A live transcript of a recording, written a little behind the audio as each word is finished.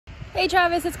Hey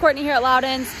Travis, it's Courtney here at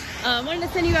Loudon's. Wanted to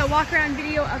send you a walk around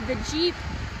video of the Jeep.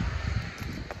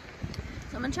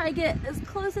 So I'm gonna try to get as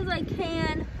close as I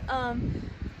can,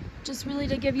 just really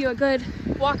to give you a good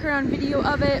walk around video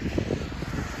of it.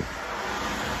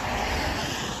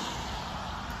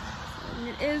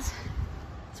 And it's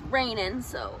raining,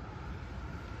 so.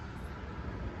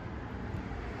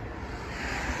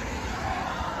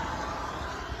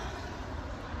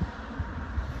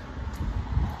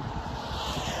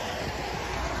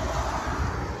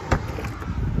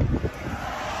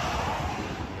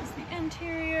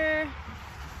 Interior.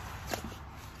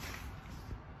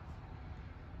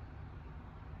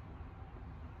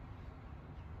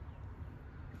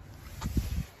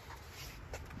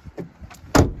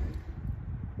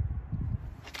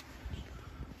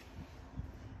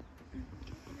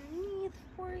 Underneath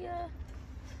for you.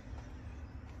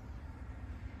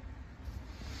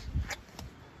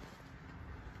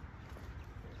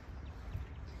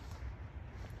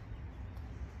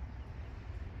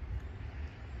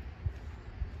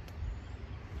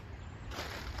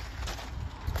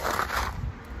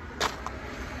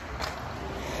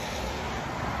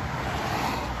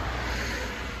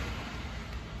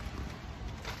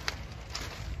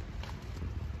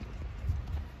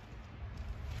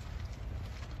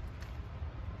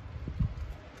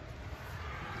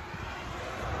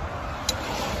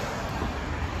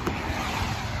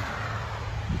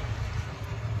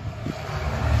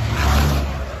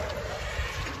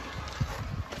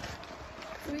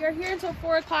 We are here until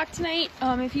 4 o'clock tonight.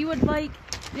 If you would like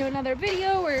another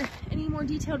video or any more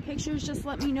detailed pictures, just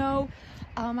let me know.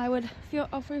 I would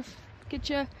get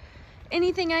you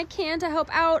anything I can to help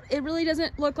out. It really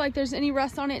doesn't look like there's any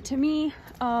rust on it to me.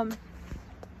 I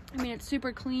mean, it's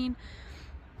super clean.